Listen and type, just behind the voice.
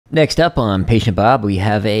Next up on Patient Bob, we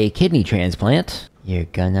have a kidney transplant. You're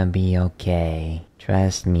gonna be okay.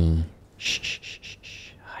 Trust me. Shh, shh, shh, shh,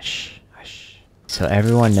 shh. Hush, hush. So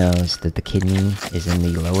everyone knows that the kidney is in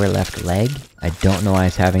the lower left leg. I don't know why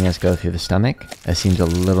it's having us go through the stomach. That seems a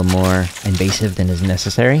little more invasive than is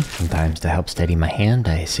necessary. Sometimes to help steady my hand,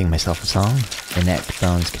 I sing myself a song. The neck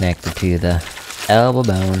bone's connected to the elbow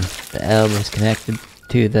bone. The elbow's connected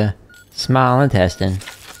to the small intestine.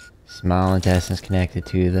 Small intestine's connected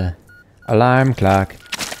to the alarm clock.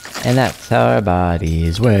 And that's how our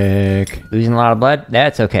bodies work. Losing a lot of blood?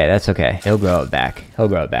 That's okay, that's okay. He'll grow it back. He'll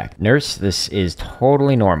grow it back. Nurse, this is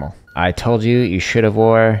totally normal. I told you you should have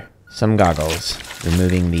wore some goggles.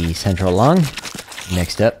 Removing the central lung.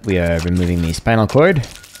 Next up, we are removing the spinal cord.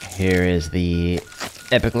 Here is the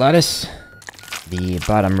epiglottis. The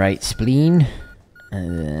bottom right spleen.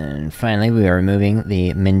 And then finally, we are removing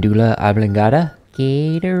the medulla oblongata.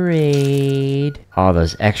 Gatorade. All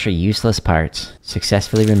those extra useless parts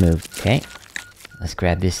successfully removed. Okay, let's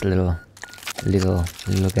grab this little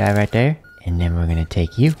guy right there, and then we're gonna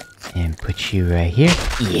take you and put you right here.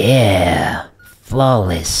 Yeah,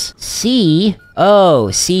 flawless. C.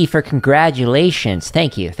 Oh, C for congratulations.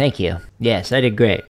 Thank you, thank you. Yes, I did great.